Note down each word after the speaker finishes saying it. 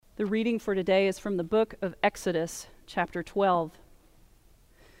The reading for today is from the book of Exodus, chapter 12.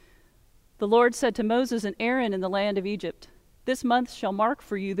 The Lord said to Moses and Aaron in the land of Egypt, "This month shall mark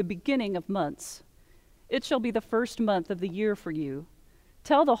for you the beginning of months. It shall be the first month of the year for you.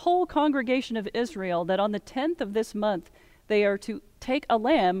 Tell the whole congregation of Israel that on the 10th of this month they are to take a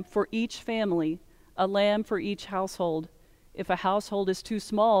lamb for each family, a lamb for each household. If a household is too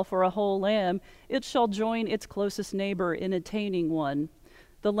small for a whole lamb, it shall join its closest neighbor in attaining one.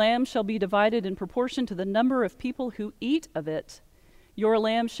 The lamb shall be divided in proportion to the number of people who eat of it. Your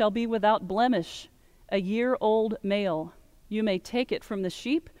lamb shall be without blemish, a year-old male. You may take it from the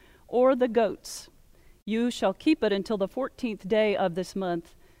sheep or the goats. You shall keep it until the 14th day of this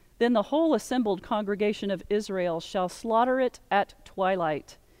month. Then the whole assembled congregation of Israel shall slaughter it at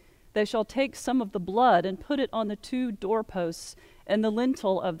twilight. They shall take some of the blood and put it on the 2 doorposts and the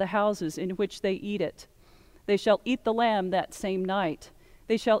lintel of the houses in which they eat it. They shall eat the lamb that same night.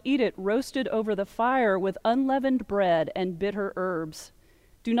 They shall eat it roasted over the fire with unleavened bread and bitter herbs.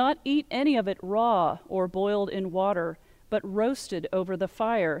 Do not eat any of it raw or boiled in water, but roasted over the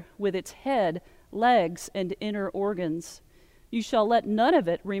fire with its head, legs, and inner organs. You shall let none of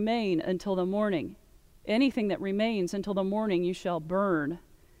it remain until the morning. Anything that remains until the morning you shall burn.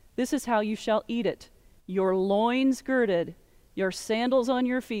 This is how you shall eat it: your loins girded, your sandals on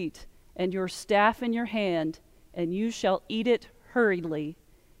your feet, and your staff in your hand, and you shall eat it hurriedly.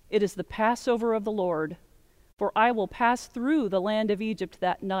 It is the Passover of the Lord. For I will pass through the land of Egypt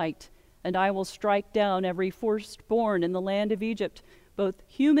that night, and I will strike down every firstborn in the land of Egypt, both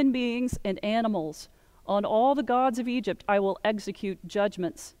human beings and animals. On all the gods of Egypt I will execute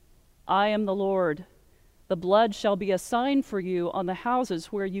judgments. I am the Lord. The blood shall be a sign for you on the houses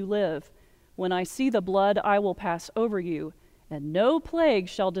where you live. When I see the blood, I will pass over you, and no plague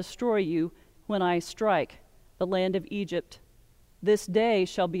shall destroy you when I strike the land of Egypt. This day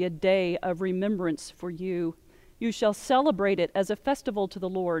shall be a day of remembrance for you. You shall celebrate it as a festival to the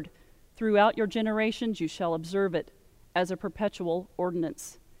Lord. Throughout your generations you shall observe it as a perpetual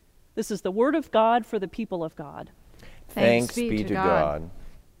ordinance." This is the word of God for the people of God. Thanks be to God.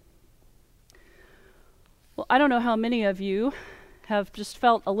 Well, I don't know how many of you have just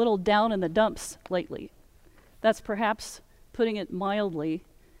felt a little down in the dumps lately. That's perhaps putting it mildly,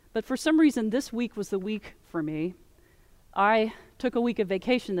 but for some reason this week was the week for me. I took a week of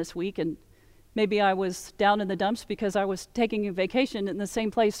vacation this week, and maybe I was down in the dumps because I was taking a vacation in the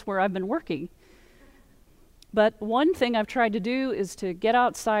same place where I've been working. But one thing I've tried to do is to get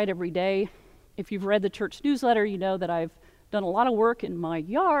outside every day. If you've read the church newsletter, you know that I've done a lot of work in my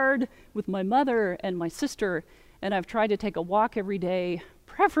yard with my mother and my sister, and I've tried to take a walk every day,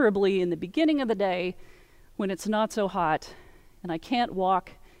 preferably in the beginning of the day when it's not so hot. And I can't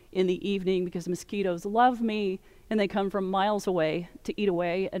walk in the evening because mosquitoes love me, and they come from miles away to eat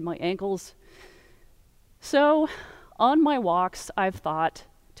away at my ankles. So on my walks, I've thought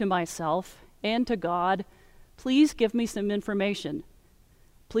to myself and to God, please give me some information.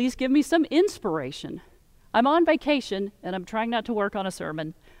 Please give me some inspiration. I'm on vacation, and I'm trying not to work on a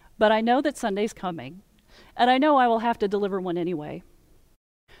sermon, but I know that Sunday's coming, and I know I will have to deliver one anyway.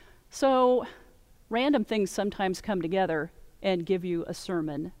 So random things sometimes come together and give you a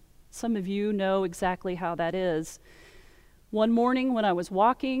sermon. Some of you know exactly how that is. One morning when I was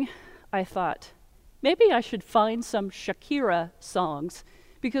walking, I thought, maybe I should find some Shakira songs,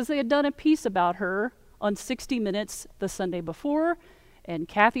 because they had done a piece about her on 60 Minutes the Sunday before, and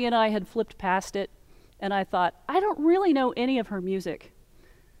Kathy and I had flipped past it, and I thought, I don't really know any of her music.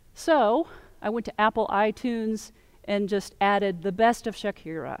 So I went to Apple iTunes and just added the best of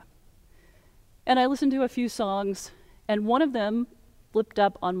Shakira. And I listened to a few songs, and one of them flipped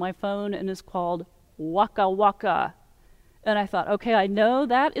up on my phone and is called Waka Waka. And I thought, okay, I know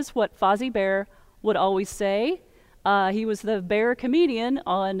that is what Fozzie Bear would always say. He was the bear comedian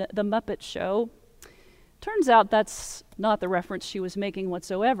on The Muppet Show. Turns out that's not the reference she was making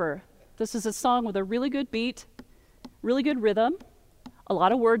whatsoever. This is a song with a really good beat, really good rhythm, a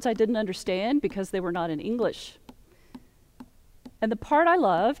lot of words I didn't understand because they were not in English. And the part I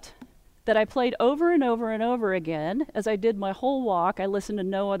loved, that I played over and over and over again, as I did my whole walk, I listened to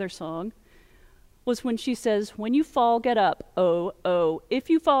no other song, was when she says, when you fall, get up, oh, oh.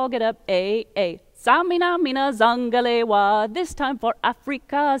 If you fall, get up, eh. Samina mina zangalewa, this time for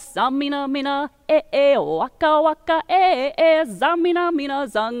Africa. Samina mina, waka waka, Samina mina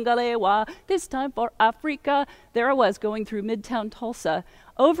zangalewa, this time for Africa. There I was going through Midtown Tulsa,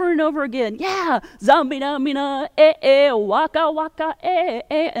 over and over again. Yeah, Zamina mina, waka waka,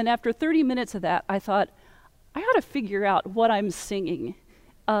 And after 30 minutes of that, I thought, I ought to figure out what I'm singing.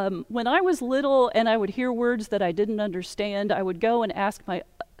 When I was little and I would hear words that I didn't understand, I would go and ask my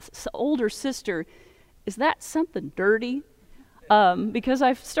older sister, is that something dirty? Because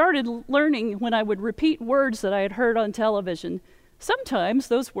I've started learning when I would repeat words that I had heard on television, sometimes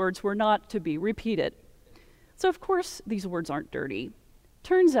those words were not to be repeated. So of course these words aren't dirty.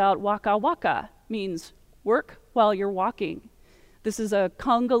 Turns out waka waka means work while you're walking. This is a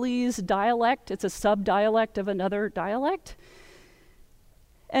Congolese dialect. It's a sub-dialect of another dialect.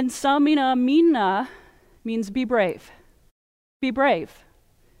 And samina mina means be brave. Be brave.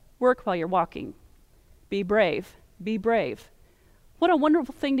 Work while you're walking. Be brave. Be brave. What a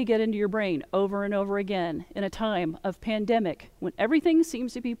wonderful thing to get into your brain over and over again in a time of pandemic when everything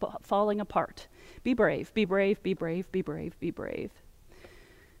seems to be falling apart. Be brave, be brave, be brave, be brave, be brave.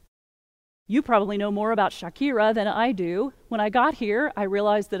 You probably know more about Shakira than I do. When I got here, I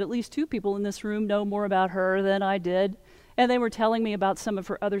realized that at least 2 people in this room know more about her than I did, and they were telling me about some of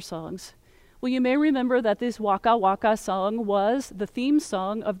her other songs. Well, you may remember that this Waka Waka song was the theme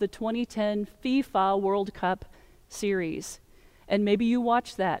song of the 2010 FIFA World Cup series. And maybe you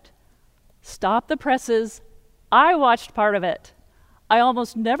watched that. Stop the presses. I watched part of it. I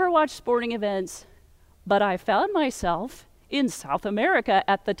almost never watch sporting events, but I found myself in South America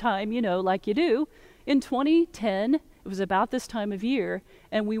at the time, like you do. In 2010, it was about this time of year,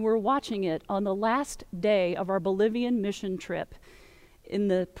 and we were watching it on the last day of our Bolivian mission trip in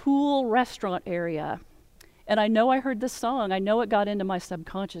the pool restaurant area. And I know I heard this song. I know it got into my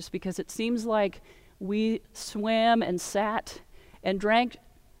subconscious because it seems like we swam and sat and drank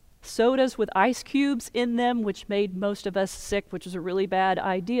sodas with ice cubes in them, which made most of us sick, which is a really bad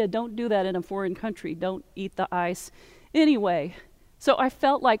idea. Don't do that in a foreign country. Don't eat the ice. Anyway, so I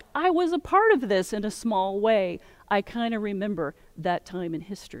felt like I was a part of this in a small way. I kind of remember that time in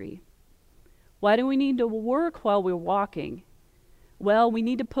history. Why do we need to work while we're walking? Well, we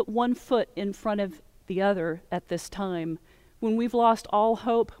need to put one foot in front of the other at this time. When we've lost all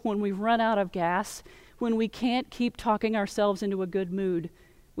hope, when we've run out of gas, when we can't keep talking ourselves into a good mood,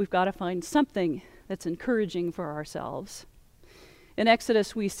 we've got to find something that's encouraging for ourselves. In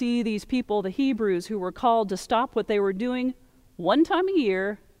Exodus, we see these people, the Hebrews, who were called to stop what they were doing one time a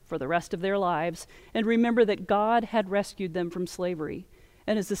year for the rest of their lives and remember that God had rescued them from slavery.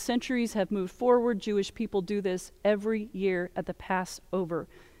 And as the centuries have moved forward, Jewish people do this every year at the Passover.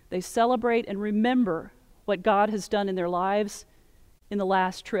 They celebrate and remember what God has done in their lives in the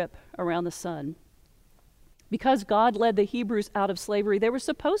last trip around the sun. Because God led the Hebrews out of slavery, they were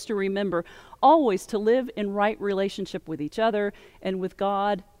supposed to remember always to live in right relationship with each other and with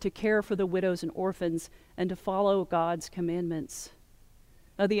God, to care for the widows and orphans, and to follow God's commandments.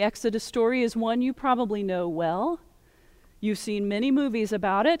 Now, the Exodus story is one you probably know well. You've seen many movies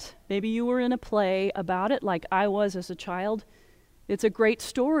about it. Maybe you were in a play about it like I was as a child. It's a great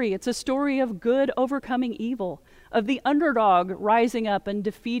story. It's a story of good overcoming evil, of the underdog rising up and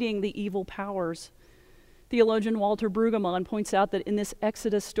defeating the evil powers. Theologian Walter Brueggemann points out that in this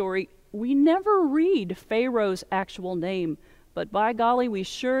Exodus story, we never read Pharaoh's actual name, but by golly, we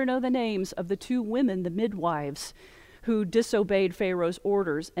sure know the names of the 2 women, the midwives, who disobeyed Pharaoh's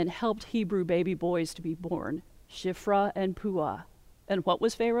orders and helped Hebrew baby boys to be born, Shiphrah and Puah. And what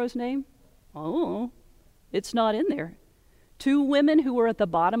was Pharaoh's name? Oh, it's not in there. 2 women who were at the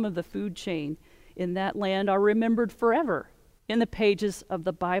bottom of the food chain in that land are remembered forever in the pages of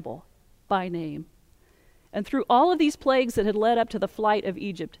the Bible by name. And through all of these plagues that had led up to the flight of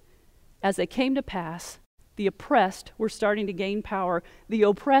Egypt, as they came to pass, the oppressed were starting to gain power. The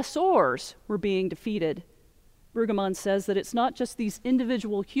oppressors were being defeated. Brueggemann says that it's not just these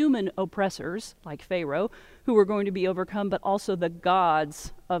individual human oppressors, like Pharaoh, who were going to be overcome, but also the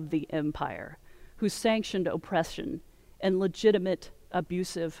gods of the empire, who sanctioned oppression and legitimate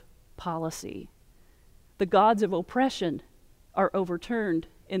abusive policy. The gods of oppression are overturned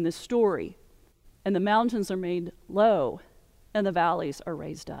in this story, and the mountains are made low, and the valleys are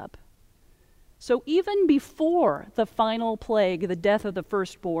raised up. So even before the final plague, the death of the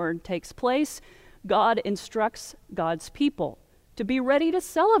firstborn, takes place, God instructs God's people to be ready to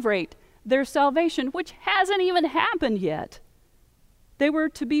celebrate their salvation, which hasn't even happened yet. They were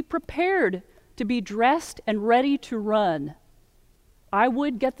to be prepared, to be dressed and ready to run. I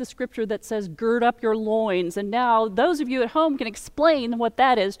would get the scripture that says, gird up your loins. And now those of you at home can explain what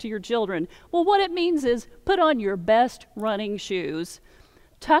that is to your children. Well, what it means is put on your best running shoes.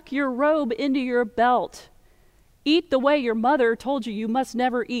 Tuck your robe into your belt. Eat the way your mother told you must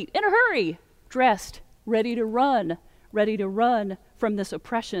never eat. In a hurry, dressed, ready to run from this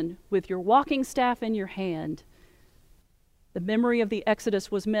oppression with your walking staff in your hand. The memory of the Exodus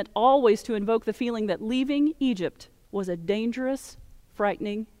was meant always to invoke the feeling that leaving Egypt was a dangerous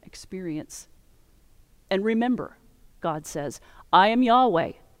frightening experience. And remember, God says, I am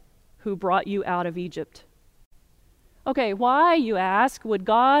Yahweh who brought you out of Egypt. Okay, why, you ask, would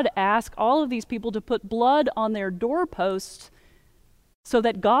God ask all of these people to put blood on their doorposts so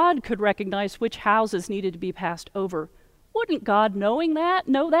that God could recognize which houses needed to be passed over? Wouldn't God know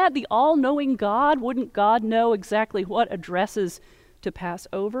that? The all-knowing God, wouldn't God know exactly what addresses to pass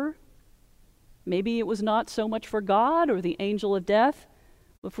over? Maybe it was not so much for God or the angel of death,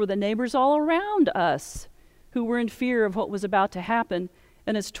 but for the neighbors all around us who were in fear of what was about to happen.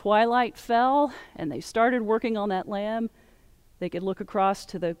 And as twilight fell and they started working on that lamb, they could look across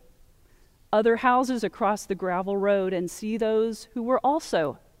to the other houses across the gravel road and see those who were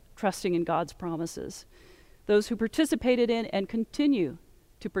also trusting in God's promises, those who participated in and continue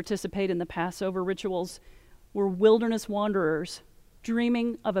to participate in the Passover rituals were wilderness wanderers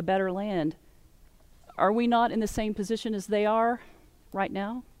dreaming of a better land. Are we not in the same position as they are right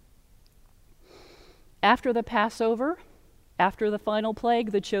now? After the Passover, after the final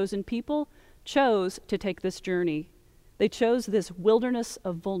plague, the chosen people chose to take this journey. They chose this wilderness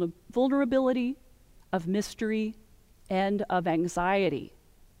of vulnerability, of mystery, and of anxiety.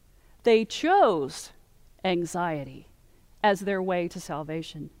 They chose anxiety as their way to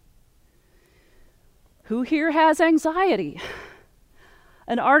salvation. Who here has anxiety?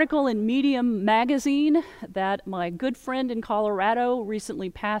 An article in Medium magazine that my good friend in Colorado recently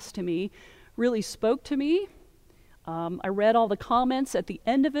passed to me really spoke to me. I read all the comments at the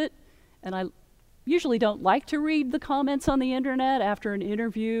end of it, and I usually don't like to read the comments on the internet after an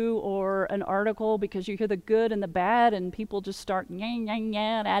interview or an article because you hear the good and the bad and people just start yang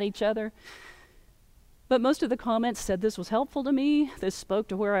at each other. But most of the comments said this was helpful to me, this spoke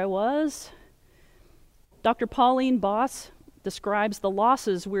to where I was. Dr. Pauline Boss describes the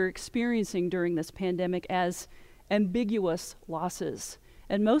losses we're experiencing during this pandemic as ambiguous losses.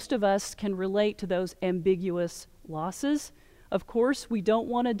 And most of us can relate to those ambiguous losses. Of course, we don't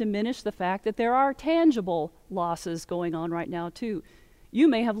want to diminish the fact that there are tangible losses going on right now, too. You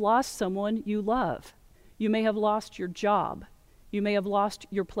may have lost someone you love. You may have lost your job. You may have lost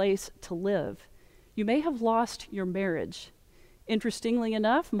your place to live. You may have lost your marriage. Interestingly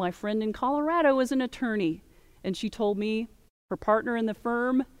enough, my friend in Colorado is an attorney, and she told me her partner in the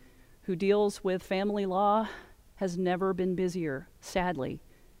firm, who deals with family law, has never been busier, sadly,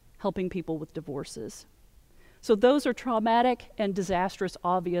 helping people with divorces. So those are traumatic and disastrous,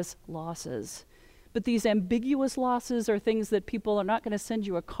 obvious losses. But these ambiguous losses are things that people are not going to send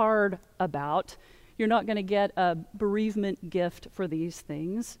you a card about. You're not going to get a bereavement gift for these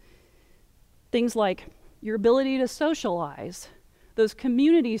things. Things like your ability to socialize, those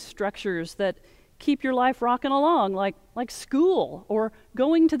community structures that keep your life rocking along, like school, or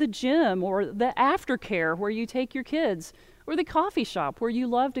going to the gym, or the aftercare where you take your kids, or the coffee shop where you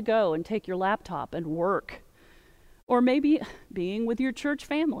love to go and take your laptop and work. Or maybe being with your church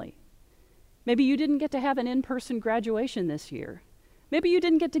family. Maybe you didn't get to have an in-person graduation this year. Maybe you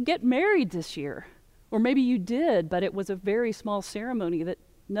didn't get married this year. Or maybe you did, but it was a very small ceremony that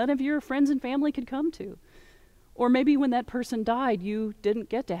none of your friends and family could come to. Or maybe when that person died, you didn't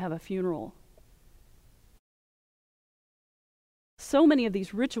get to have a funeral. So many of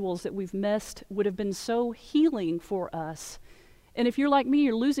these rituals that we've missed would have been so healing for us. And if you're like me,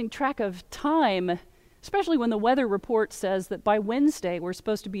 you're losing track of time, especially when the weather report says that by Wednesday we're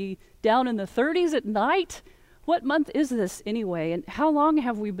supposed to be down in the 30s at night. What month is this anyway? And how long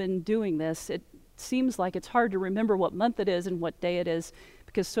have we been doing this? It seems like it's hard to remember what month it is and what day it is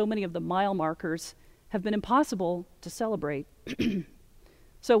because so many of the mile markers have been impossible to celebrate.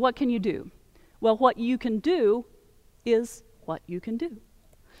 So what can you do? Well, what you can do is what you can do.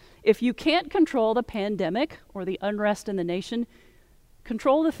 If you can't control the pandemic or the unrest in the nation,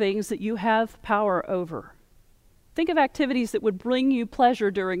 control the things that you have power over. Think of activities that would bring you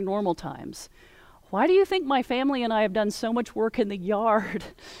pleasure during normal times. Why do you think my family and I have done so much work in the yard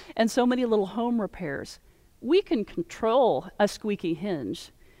and so many little home repairs? We can control a squeaky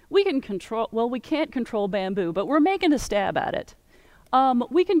hinge. We can't control bamboo, but we're making a stab at it.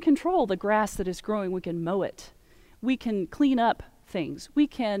 We can control the grass that is growing. We can mow it. We can clean up things. We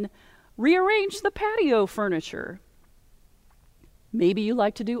can rearrange the patio furniture. Maybe you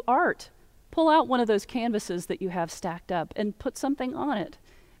like to do art. Pull out one of those canvases that you have stacked up and put something on it.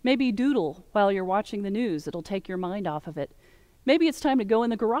 Maybe doodle while you're watching the news. It'll take your mind off of it. Maybe it's time to go in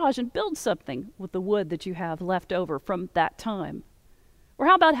the garage and build something with the wood that you have left over from that time. Or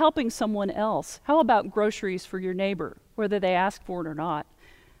how about helping someone else? How about groceries for your neighbor, whether they ask for it or not?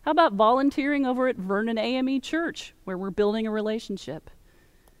 How about volunteering over at Vernon AME Church, where we're building a relationship?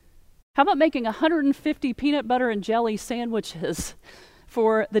 How about making 150 peanut butter and jelly sandwiches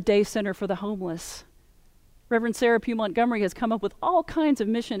for the Day Center for the Homeless? Reverend Sarah Pugh Montgomery has come up with all kinds of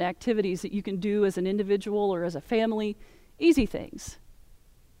mission activities that you can do as an individual or as a family, easy things.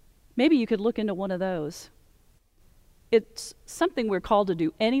 Maybe you could look into one of those. It's something we're called to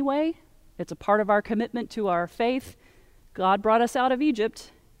do anyway. It's a part of our commitment to our faith. God brought us out of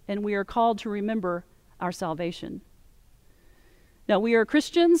Egypt, and we are called to remember our salvation. Now, we are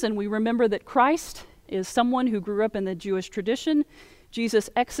Christians, and we remember that Christ is someone who grew up in the Jewish tradition. Jesus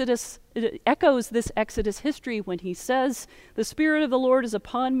echoes this Exodus history when he says, "The Spirit of the Lord is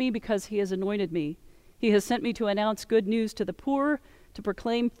upon me because he has anointed me. He has sent me to announce good news to the poor, to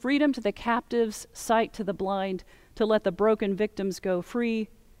proclaim freedom to the captives, sight to the blind, to let the broken victims go free,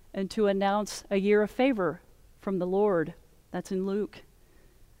 and to announce a year of favor from the Lord." That's in Luke.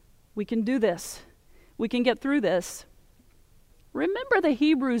 We can do this. We can get through this. Remember, the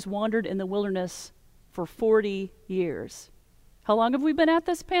Hebrews wandered in the wilderness for 40 years. How long have we been at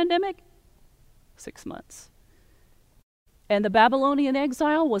this pandemic? 6 months. And the Babylonian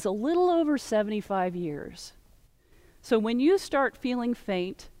exile was a little over 75 years. So when you start feeling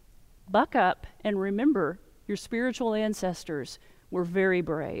faint, buck up and remember your spiritual ancestors were very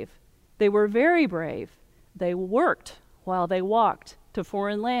brave. They were very brave. They worked while they walked to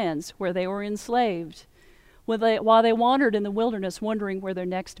foreign lands where they were enslaved, while they wandered in the wilderness wondering where their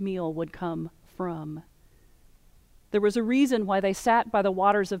next meal would come from. There was a reason why they sat by the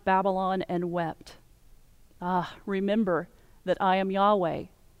waters of Babylon and wept. Remember that I am Yahweh,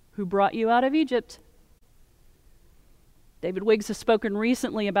 who brought you out of Egypt. David Wiggs has spoken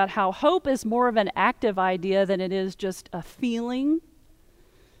recently about how hope is more of an active idea than it is just a feeling.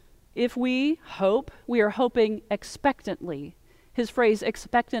 If we hope, we are hoping expectantly. His phrase,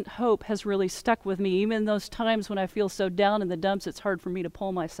 expectant hope, has really stuck with me. Even in those times when I feel so down in the dumps, it's hard for me to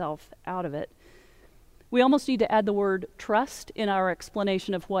pull myself out of it. We almost need to add the word trust in our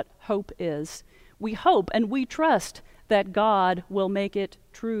explanation of what hope is. We hope and we trust that God will make it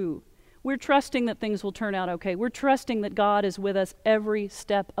true. We're trusting that things will turn out okay. We're trusting that God is with us every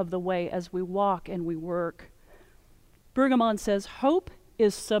step of the way as we walk and we work. Bergamon says hope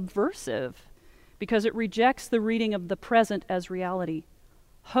is subversive because it rejects the reading of the present as reality.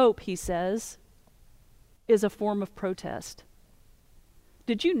 Hope, he says, is a form of protest.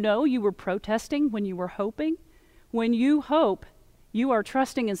 Did you know you were protesting when you were hoping? When you hope, you are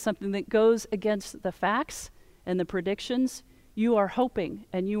trusting in something that goes against the facts and the predictions. You are hoping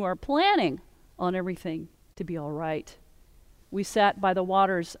and you are planning on everything to be all right. We sat by the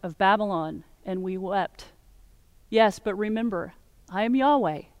waters of Babylon and we wept. Yes, but remember, I am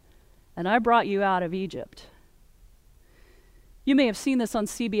Yahweh, and I brought you out of Egypt. You may have seen this on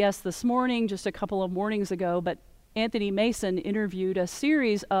CBS this morning, just a couple of mornings ago, but Anthony Mason interviewed a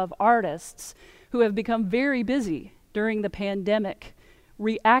series of artists who have become very busy during the pandemic,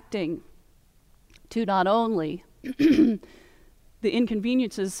 reacting to not only the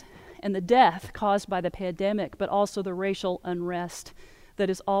inconveniences and the death caused by the pandemic, but also the racial unrest that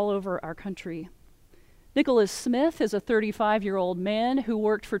is all over our country. Nicholas Smith is a 35-year-old man who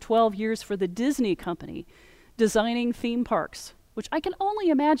worked for 12 years for the Disney Company, designing theme parks, which I can only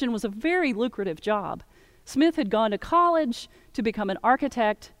imagine was a very lucrative job. Smith had gone to college to become an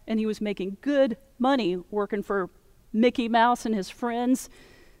architect, and he was making good money working for Mickey Mouse and his friends.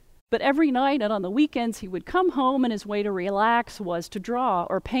 But every night and on the weekends, he would come home, and his way to relax was to draw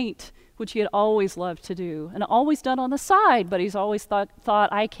or paint, which he had always loved to do, and always done on the side, but he's always thought,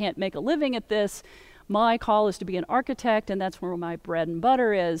 I can't make a living at this. My call is to be an architect, and that's where my bread and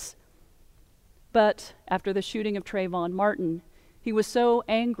butter is. But after the shooting of Trayvon Martin, he was so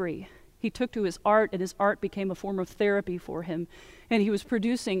angry. He took to his art, and his art became a form of therapy for him. And he was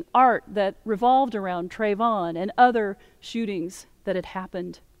producing art that revolved around Trayvon and other shootings that had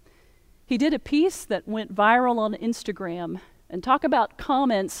happened. He did a piece that went viral on Instagram, and talk about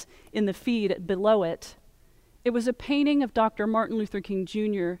comments in the feed below it. It was a painting of Dr. Martin Luther King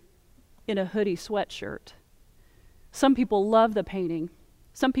Jr. in a hoodie sweatshirt. Some people loved the painting.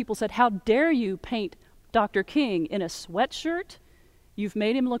 Some people said, "How dare you paint Dr. King in a sweatshirt? You've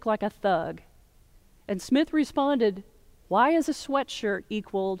made him look like a thug." And Smith responded, "Why is a sweatshirt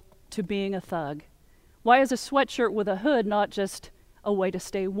equal to being a thug? Why is a sweatshirt with a hood not just a way to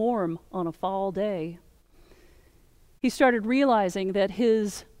stay warm on a fall day?" He started realizing that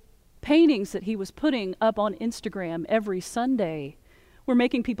his paintings that he was putting up on Instagram every Sunday were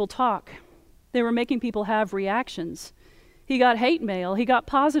making people talk. They were making people have reactions. He got hate mail. He got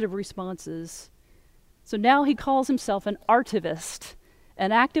positive responses. So now he calls himself an artivist,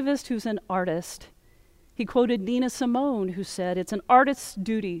 an activist who's an artist. He quoted Nina Simone, who said, "It's an artist's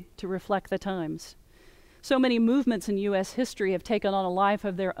duty to reflect the times." So many movements in U.S. history have taken on a life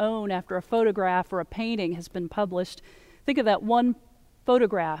of their own after a photograph or a painting has been published. Think of that one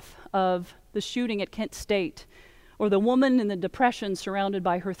photograph of the shooting at Kent State, or the woman in the Depression surrounded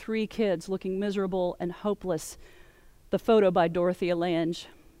by her 3 kids looking miserable and hopeless, the photo by Dorothea Lange.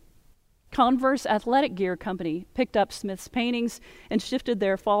 Converse Athletic Gear Company picked up Smith's paintings and shifted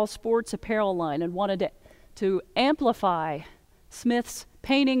their fall sports apparel line and wanted to amplify Smith's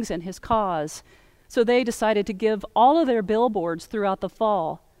paintings and his cause. So they decided to give all of their billboards throughout the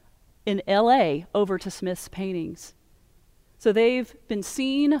fall in LA over to Smith's paintings. So they've been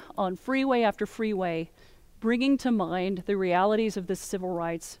seen on freeway after freeway, bringing to mind the realities of this civil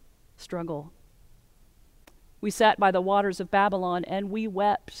rights struggle. We sat by the waters of Babylon and we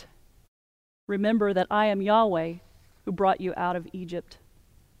wept. Remember that I am Yahweh who brought you out of Egypt.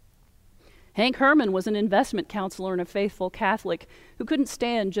 Hank Herman was an investment counselor and a faithful Catholic who couldn't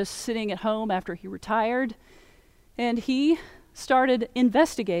stand just sitting at home after he retired, and he started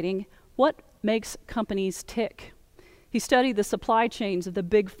investigating what makes companies tick. He studied the supply chains of the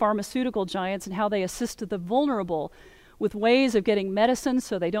big pharmaceutical giants and how they assisted the vulnerable with ways of getting medicine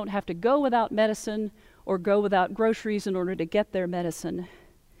so they don't have to go without medicine or go without groceries in order to get their medicine.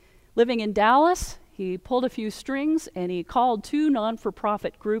 Living in Dallas, he pulled a few strings and he called 2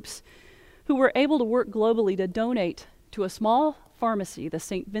 non-for-profit groups who were able to work globally to donate to a small pharmacy, the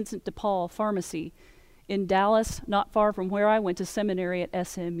St. Vincent de Paul Pharmacy in Dallas, not far from where I went to seminary at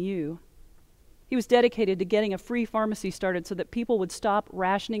SMU. He was dedicated to getting a free pharmacy started so that people would stop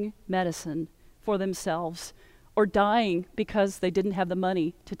rationing medicine for themselves or dying because they didn't have the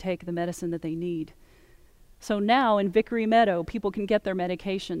money to take the medicine that they need. So now in Vickery Meadow, people can get their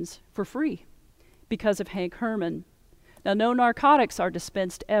medications for free because of Hank Herman. Now, no narcotics are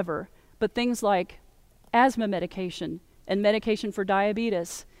dispensed ever, but things like asthma medication and medication for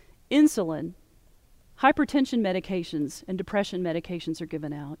diabetes, insulin, hypertension medications, and depression medications are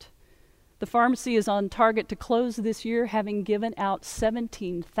given out. The pharmacy is on target to close this year, having given out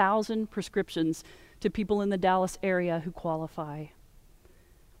 17,000 prescriptions to people in the Dallas area who qualify.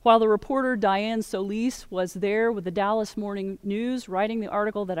 While the reporter Diane Solis was there with the Dallas Morning News writing the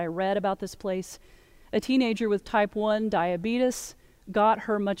article that I read about this place, a teenager with type 1 diabetes got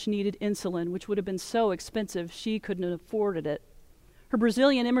her much-needed insulin, which would have been so expensive she couldn't have afforded it. Her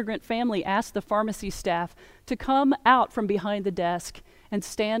Brazilian immigrant family asked the pharmacy staff to come out from behind the desk and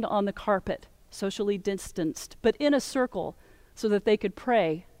stand on the carpet, socially distanced, but in a circle, so that they could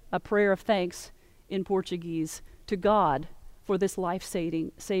pray a prayer of thanks in Portuguese to God for this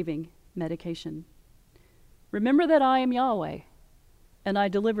life-saving medication. Remember that I am Yahweh, and I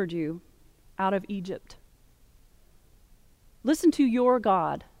delivered you out of Egypt. Listen to your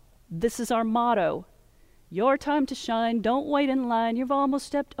God. This is our motto. Your time to shine. Don't wait in line. You've almost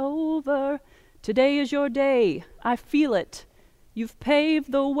stepped over. Today is your day. I feel it. You've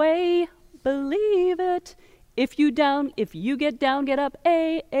paved the way. Believe it. If you get down, get up,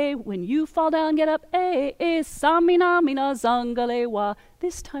 When you fall down, get up, Samina mina zangalewa.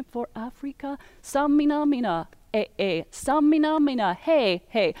 This time for Africa. Samina mina, Samina mina,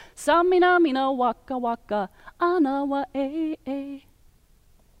 hey. Samina mina waka waka. Anawa,